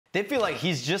They feel like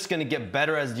he's just going to get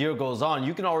better as the year goes on.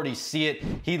 You can already see it.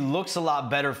 He looks a lot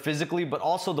better physically, but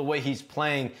also the way he's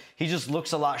playing, he just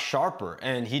looks a lot sharper.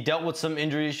 And he dealt with some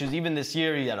injury issues. Even this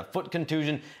year, he had a foot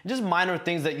contusion. Just minor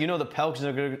things that the Pelicans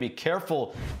are going to be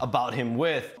careful about him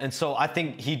with. And so I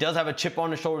think he does have a chip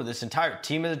on his shoulder. This entire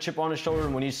team has a chip on his shoulder.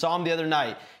 And when you saw him the other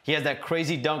night, he has that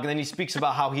crazy dunk, and then he speaks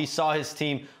about how he saw his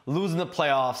team losing the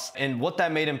playoffs and what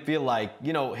that made him feel like.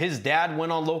 His dad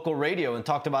went on local radio and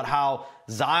talked about how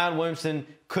Zion Williamson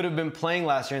could have been playing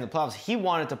last year in the playoffs. He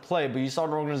wanted to play, but you saw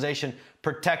an organization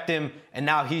protect him, and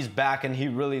now he's back, and he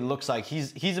really looks like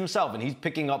he's himself, and he's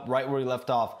picking up right where he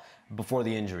left off before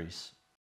the injuries.